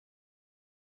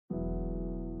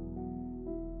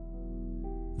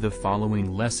The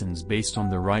following lessons based on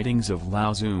the writings of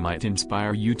Lao Tzu might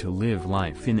inspire you to live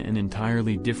life in an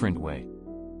entirely different way.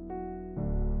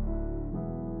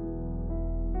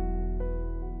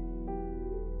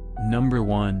 Number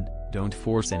 1, don't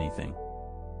force anything.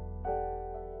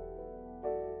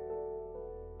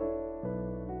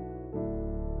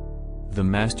 The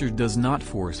master does not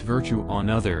force virtue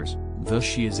on others, thus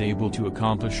she is able to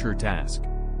accomplish her task.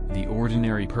 The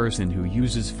ordinary person who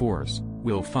uses force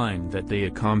will find that they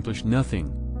accomplish nothing.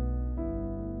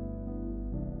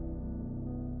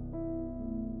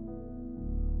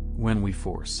 When we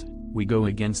force, we go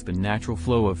against the natural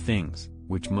flow of things,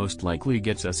 which most likely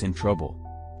gets us in trouble.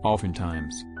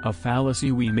 Oftentimes, a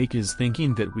fallacy we make is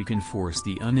thinking that we can force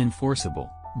the unenforceable,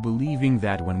 believing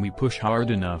that when we push hard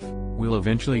enough, we'll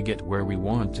eventually get where we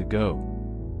want to go.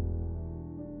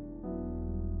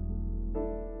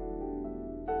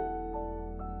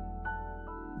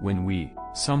 When we,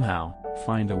 somehow,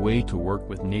 find a way to work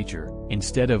with nature,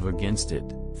 instead of against it,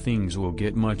 things will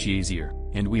get much easier,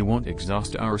 and we won't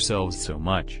exhaust ourselves so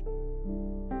much.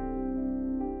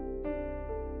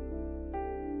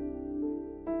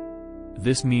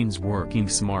 This means working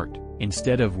smart,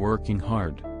 instead of working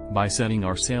hard, by setting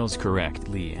our sails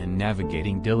correctly and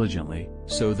navigating diligently,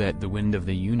 so that the wind of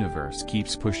the universe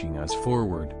keeps pushing us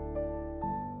forward.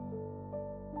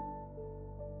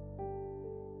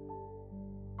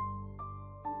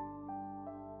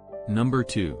 Number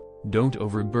 2, don't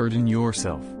overburden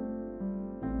yourself.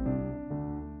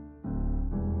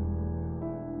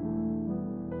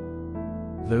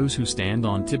 Those who stand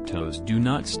on tiptoes do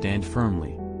not stand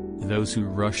firmly. Those who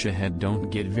rush ahead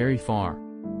don't get very far.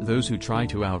 Those who try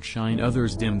to outshine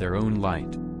others dim their own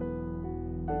light.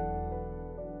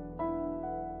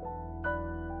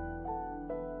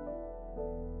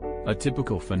 A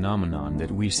typical phenomenon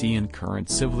that we see in current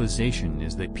civilization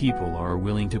is that people are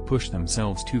willing to push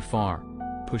themselves too far.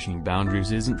 Pushing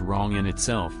boundaries isn't wrong in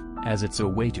itself, as it's a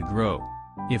way to grow.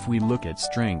 If we look at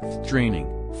strength training,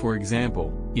 for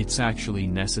example, it's actually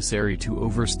necessary to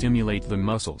overstimulate the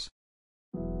muscles.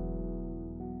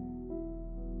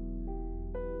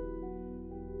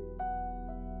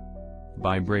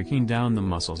 By breaking down the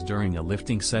muscles during a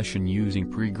lifting session using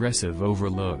progressive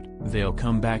overload, they'll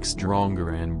come back stronger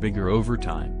and bigger over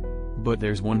time. But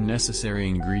there's one necessary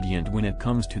ingredient when it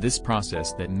comes to this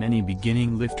process that many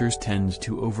beginning lifters tend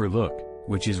to overlook,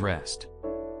 which is rest.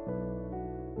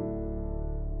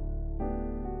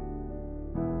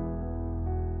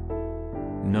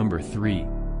 Number 3.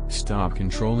 Stop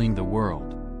controlling the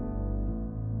world.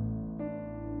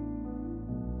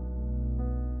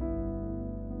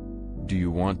 Do you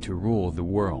want to rule the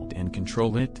world and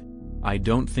control it? I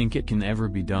don't think it can ever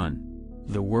be done.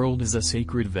 The world is a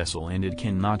sacred vessel and it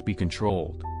cannot be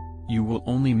controlled. You will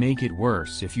only make it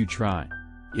worse if you try.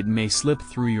 It may slip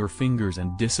through your fingers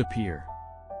and disappear.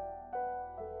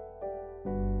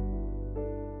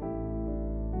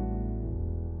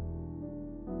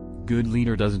 Good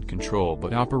leader doesn't control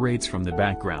but operates from the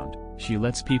background. She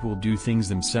lets people do things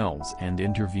themselves and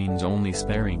intervenes only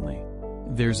sparingly.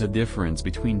 There's a difference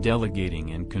between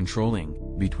delegating and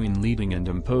controlling, between leading and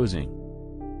imposing.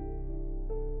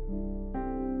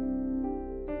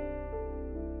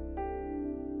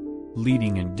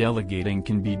 Leading and delegating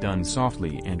can be done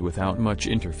softly and without much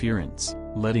interference,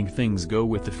 letting things go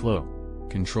with the flow.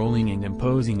 Controlling and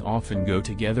imposing often go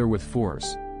together with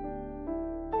force.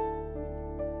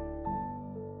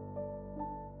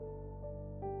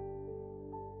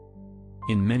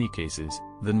 In many cases,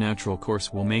 the natural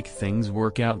course will make things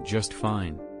work out just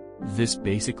fine. This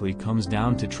basically comes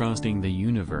down to trusting the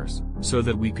universe, so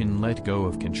that we can let go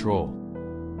of control.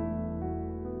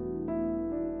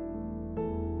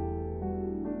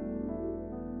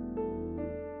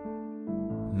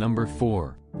 Number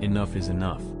 4, enough is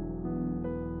enough.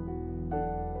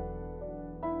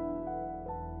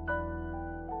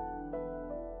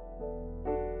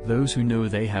 Those who know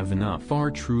they have enough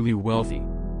are truly wealthy.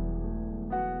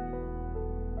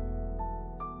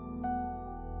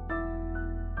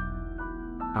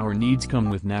 Our needs come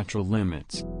with natural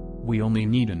limits. We only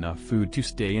need enough food to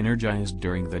stay energized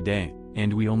during the day,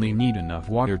 and we only need enough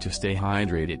water to stay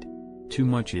hydrated. Too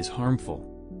much is harmful.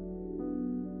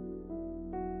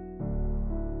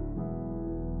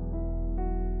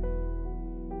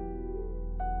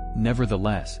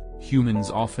 Nevertheless,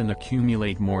 humans often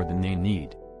accumulate more than they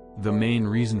need. The main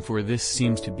reason for this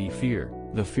seems to be fear,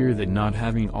 the fear that not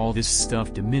having all this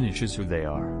stuff diminishes who they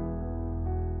are.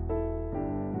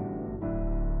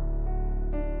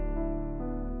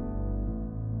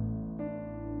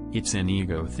 It's an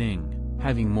ego thing.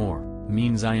 Having more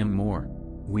means I am more.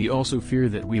 We also fear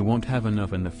that we won't have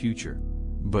enough in the future.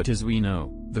 But as we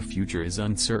know, The future is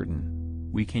uncertain.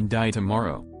 We can die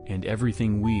tomorrow, and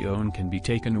everything we own can be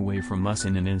taken away from us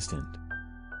in an instant.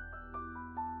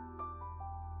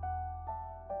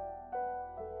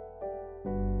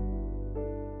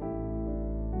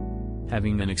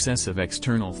 Having an excess of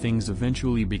external things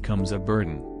eventually becomes a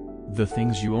burden. The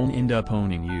things you own end up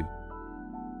owning you.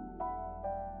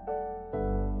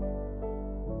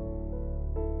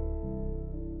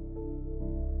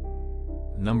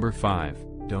 Number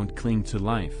 5, don't cling to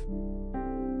life.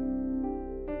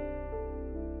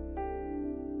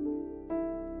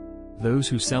 Those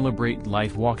who celebrate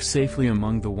life walk safely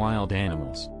among the wild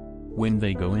animals. When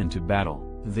they go into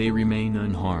battle, they remain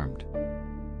unharmed.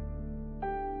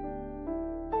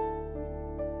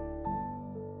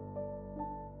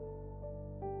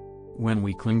 When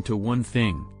we cling to one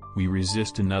thing, we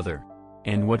resist another.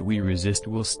 And what we resist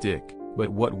will stick, but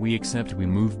what we accept we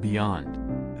move beyond.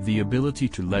 The ability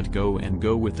to let go and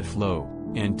go with the flow,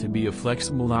 and to be a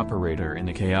flexible operator in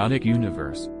a chaotic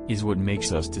universe, is what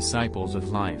makes us disciples of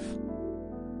life.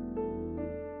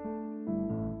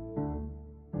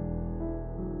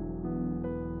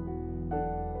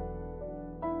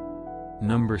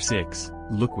 Number 6,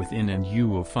 look within and you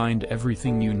will find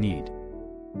everything you need.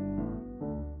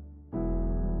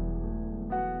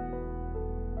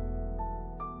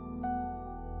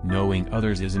 Knowing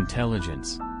others is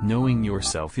intelligence, knowing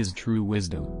yourself is true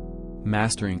wisdom.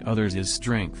 Mastering others is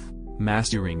strength,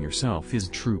 mastering yourself is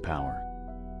true power.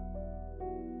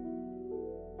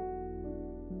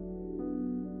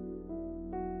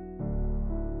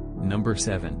 Number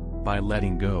 7, by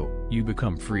letting go, you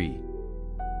become free.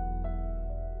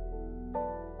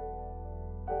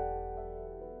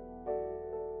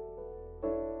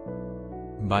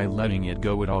 By letting it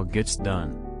go, it all gets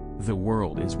done. The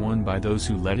world is won by those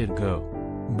who let it go.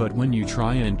 But when you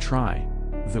try and try,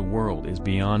 the world is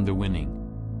beyond the winning.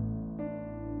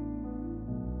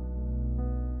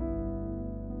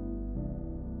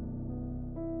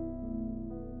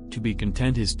 To be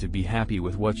content is to be happy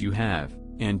with what you have,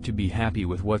 and to be happy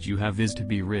with what you have is to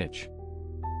be rich.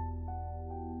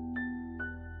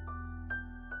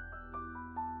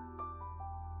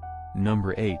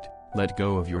 Number 8, let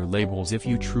go of your labels if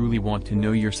you truly want to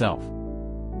know yourself.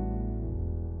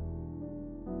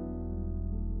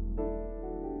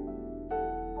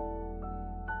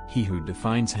 He who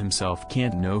defines himself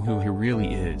can't know who he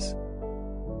really is.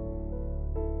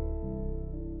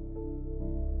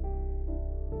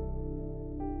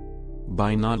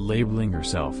 By not labeling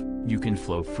yourself, you can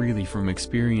flow freely from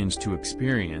experience to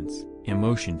experience,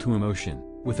 emotion to emotion,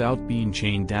 without being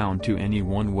chained down to any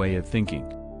one way of thinking.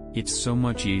 It's so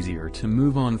much easier to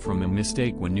move on from a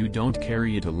mistake when you don't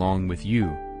carry it along with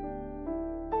you.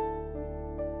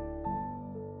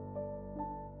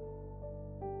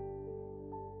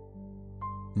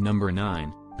 Number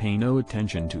 9, pay no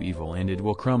attention to evil and it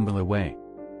will crumble away.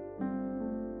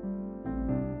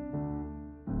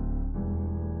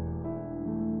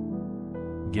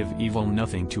 Give evil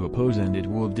nothing to oppose and it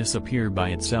will disappear by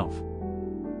itself.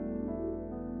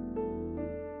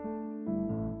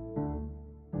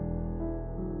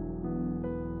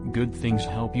 Good things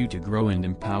help you to grow and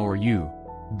empower you.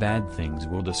 Bad things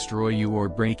will destroy you or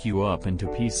break you up into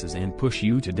pieces and push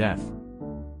you to death.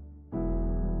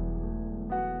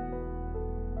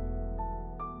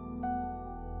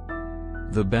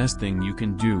 The best thing you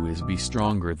can do is be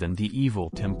stronger than the evil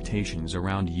temptations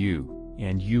around you,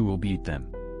 and you will beat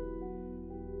them.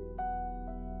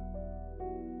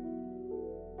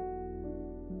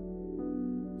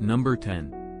 Number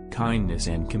 10, kindness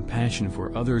and compassion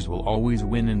for others will always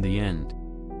win in the end.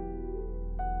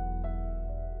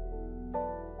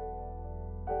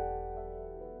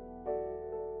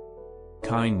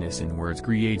 Kindness in words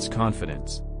creates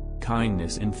confidence.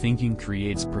 Kindness in thinking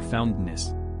creates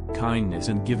profoundness. Kindness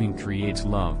in giving creates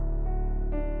love.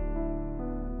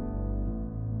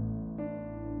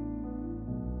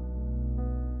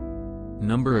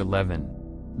 Number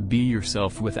 11. Be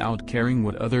yourself without caring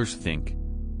what others think.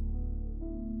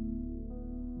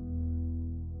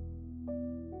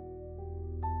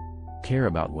 Care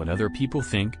about what other people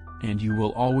think, and you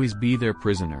will always be their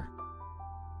prisoner.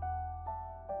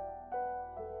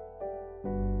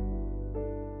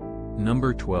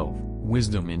 Number 12.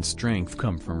 Wisdom and strength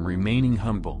come from remaining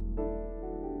humble.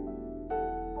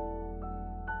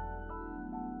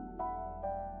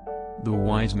 The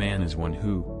wise man is one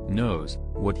who knows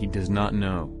what he does not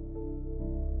know.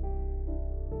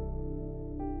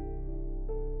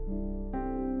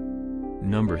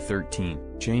 Number 13.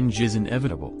 Change is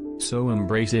inevitable, so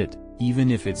embrace it,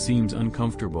 even if it seems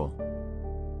uncomfortable.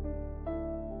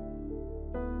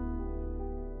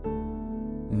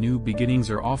 New beginnings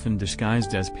are often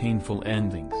disguised as painful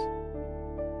endings.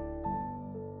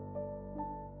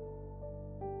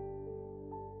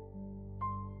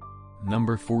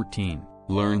 Number 14.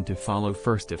 Learn to follow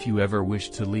first if you ever wish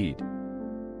to lead.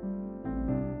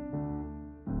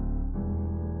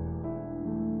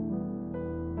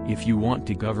 If you want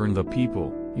to govern the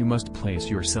people, you must place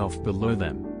yourself below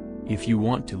them. If you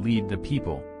want to lead the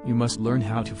people, you must learn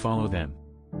how to follow them.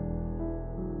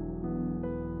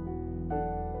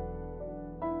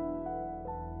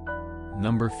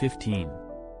 Number 15.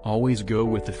 Always go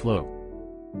with the flow.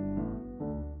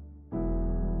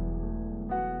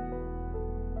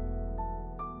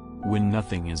 When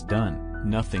nothing is done,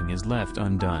 nothing is left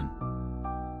undone.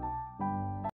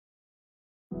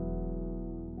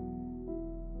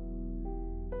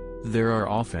 There are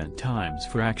often times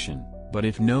for action, but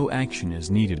if no action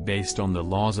is needed based on the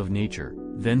laws of nature,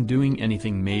 then doing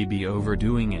anything may be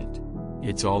overdoing it.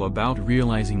 It's all about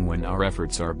realizing when our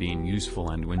efforts are being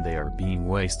useful and when they are being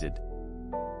wasted.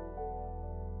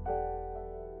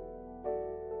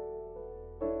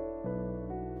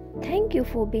 Thank you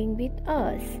for being with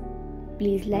us.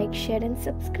 Please like, share and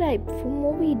subscribe for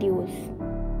more videos.